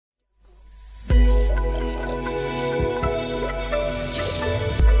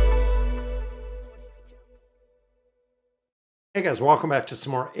Hey guys, welcome back to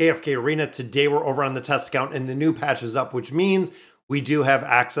some more AFK Arena. Today we're over on the test account and the new patch is up, which means we do have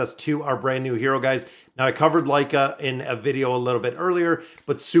access to our brand new hero, guys. Now I covered Leica in a video a little bit earlier,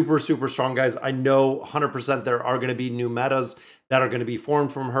 but super strong, guys. I know 100% there are going to be new metas that are going to be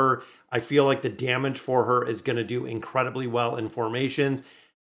formed from her. I feel like the damage for her is going to do incredibly well in formations.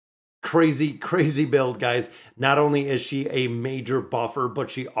 Crazy build, guys. Not only is she a major buffer,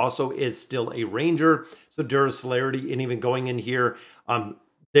 but she also is still a ranger. So Dura's celerity, and even going in here,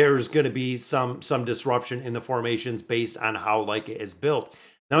 there's going to be some disruption in the formations based on how Leica is built.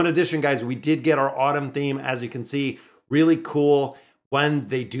 Now, in addition, guys, we did get our autumn theme. As you can see, really cool when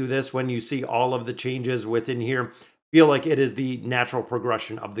they do this, when you see all of the changes within here. Feel like it is the natural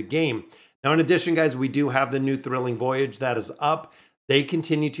progression of the game. Now, in addition, guys, we do have the new Thrilling Voyage that is up. They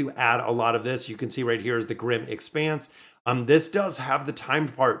continue to add a lot of this. You can see right here is the Grim Expanse. This does have the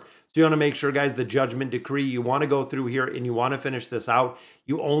timed part. So you want to make sure, guys, the Judgment Decree, you want to go through here and you want to finish this out.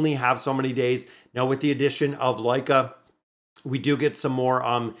 You only have so many days. Now, with the addition of Leica, we do get some more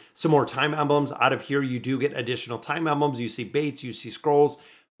time emblems out of here. You do get additional time emblems. You see baits, you see scrolls.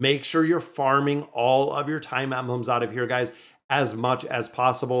 Make sure you're farming all of your time emblems out of here, guys, as much as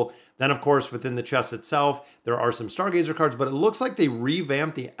possible. Then, of course, within the chest itself, there are some Stargazer cards, but it looks like they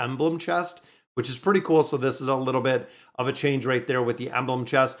revamped the emblem chest, which is pretty cool. So this is a little bit of a change right there with the emblem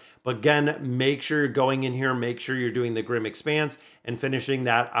chest. But again, make sure you're going in here, make sure you're doing the Grim Expanse and finishing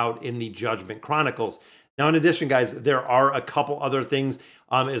that out in the Judgment Chronicles. Now, in addition, guys, there are a couple other things.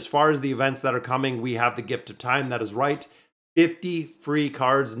 As far as the events that are coming, we have the Gift of Time. That is right. 50 free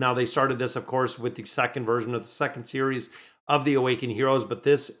cards. Now, they started this, of course, with the second version of the second series of the Awakened Heroes, but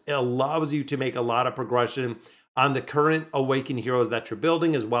this allows you to make a lot of progression on the current Awakened Heroes that you're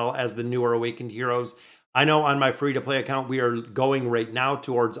building, as well as the newer Awakened Heroes. I know on my free-to-play account, we are going right now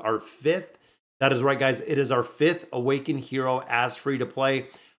towards our 5th. That is right, guys. It is our 5th Awakened Hero as free-to-play.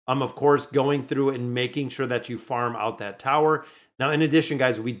 Of course, going through and making sure that you farm out that tower. Now, in addition,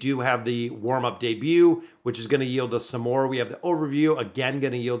 guys, we do have the warm-up debut, which is going to yield us some more. We have the overview, again,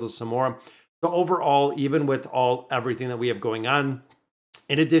 going to yield us some more. So overall, even with everything that we have going on,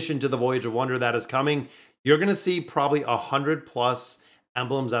 in addition to the Voyage of Wonder that is coming, you're going to see probably 100 plus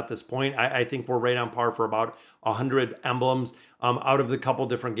emblems at this point. I think we're right on par for about 100 emblems out of the couple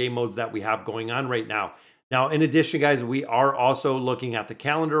different game modes that we have going on right now. Now, in addition, guys, we are also looking at the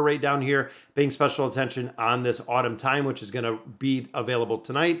calendar right down here, paying special attention on this Autumn Time, which is going to be available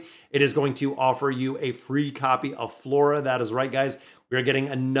tonight. It is going to offer you a free copy of Flora. That is right, guys. We're getting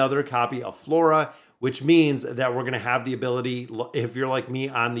another copy of Flora, which means that we're going to have the ability, if you're like me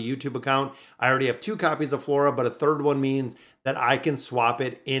on the YouTube account, I already have 2 copies of Flora, but a third one means that I can swap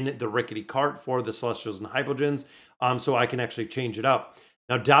it in the Rickety Cart for the Celestials and Hypogens, so I can actually change it up.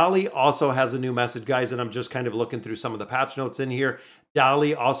 Now, Dolly also has a new message, guys, and I'm just kind of looking through some of the patch notes in here.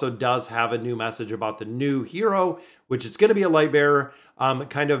 Dolly also does have a new message about the new hero, which is going to be a light bearer,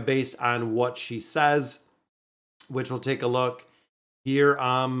 kind of based on what she says, which we'll take a look. Here,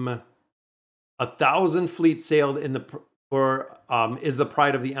 1,000 fleet sailed in the is the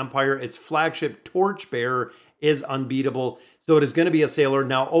pride of the Empire. Its flagship Torchbearer is unbeatable. So it is going to be a sailor.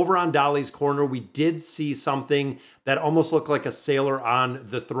 Now, over on Dolly's corner, we did see something that almost looked like a sailor on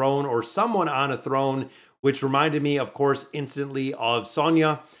the throne or someone on a throne, which reminded me, of course, instantly of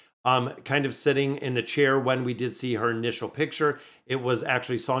Sonya. Kind of sitting in the chair when we did see her initial picture. It was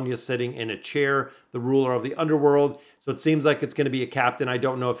actually Sonya sitting in a chair, the ruler of the underworld. So it seems like it's going to be a captain. I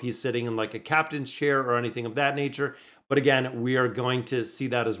don't know if he's sitting in like a captain's chair or anything of that nature. But again, we are going to see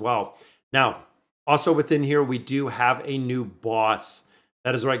that as well. Now, also within here, we do have a new boss.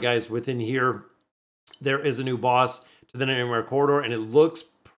 That is right, guys. Within here, there is a new boss to the Nightmare Corridor, and it looks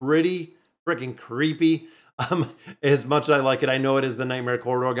pretty freaking creepy. As much as I like it, I know it is the Nightmare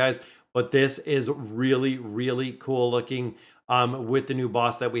Corridor, guys, but this is really cool looking with the new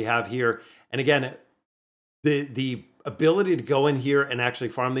boss that we have here. And again, the ability to go in here and actually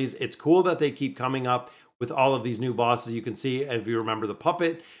farm these, it's cool that they keep coming up with all of these new bosses. You can see, if you remember the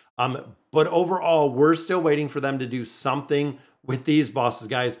puppet, but overall, we're still waiting for them to do something with these bosses,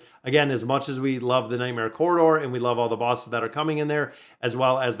 guys. Again, as much as we love the Nightmare Corridor and we love all the bosses that are coming in there, as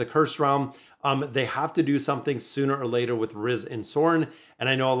well as the Cursed Realm, they have to do something sooner or later with Riz and Soren. And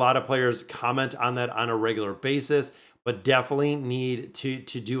I know a lot of players comment on that on a regular basis, but definitely need to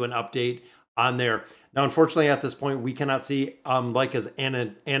do an update on there. Now, unfortunately, at this point, we cannot see Leica's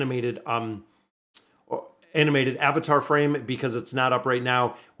animated avatar frame because it's not up right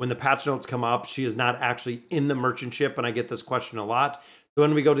now. When the patch notes come up, she is not actually in the merchant ship, and I get this question a lot. So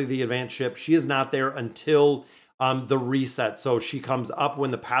when we go to the advanced ship, she is not there until the reset. So she comes up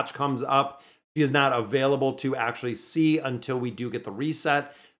when the patch comes up. she is not available to actually see until we do get the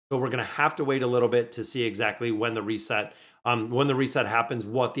reset. So we're going to have to wait a little bit to see exactly when the reset happens,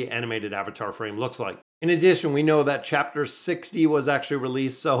 what the animated avatar frame looks like. In addition, we know that chapter 60 was actually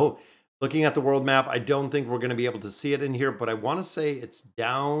released. So looking at the world map, I don't think we're going to be able to see it in here, but I want to say it's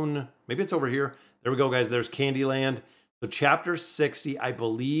down. Maybe it's over here. There we go, guys. There's Candyland. So chapter 60, I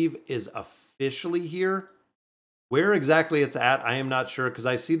believe, is officially here. Where exactly it's at, I am not sure, because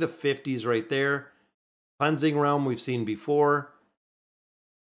I see the 50s right there. Cleansing Realm we've seen before.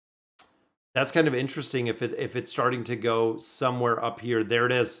 That's kind of interesting if it's starting to go somewhere up here. There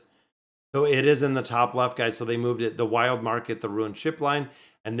it is. So it is in the top left, guys. So they moved it, the Wild Market, the Ruined Ship Line,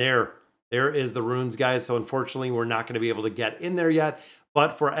 and there is the runes, guys. So unfortunately, we're not going to be able to get in there yet.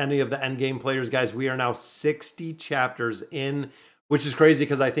 But for any of the end game players, guys, we are now 60 chapters in, which is crazy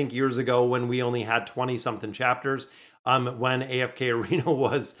because I think years ago when we only had 20-something chapters, when AFK Arena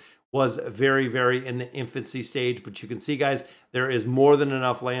was very, very in the infancy stage. But you can see, guys, there is more than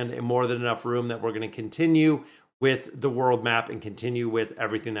enough land and more than enough room that we're going to continue with the world map and continue with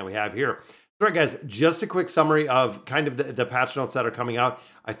everything that we have here. All right, guys, just a quick summary of kind of the patch notes that are coming out.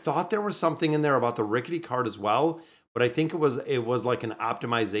 I thought there was something in there about the rickety card as well, but I think it was like an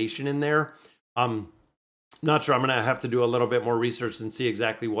optimization in there. Not sure. I'm going to have to do a little bit more research and see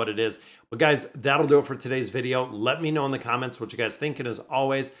exactly what it is. But guys, that'll do it for today's video. Let me know in the comments what you guys think. And as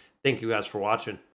always, thank you guys for watching.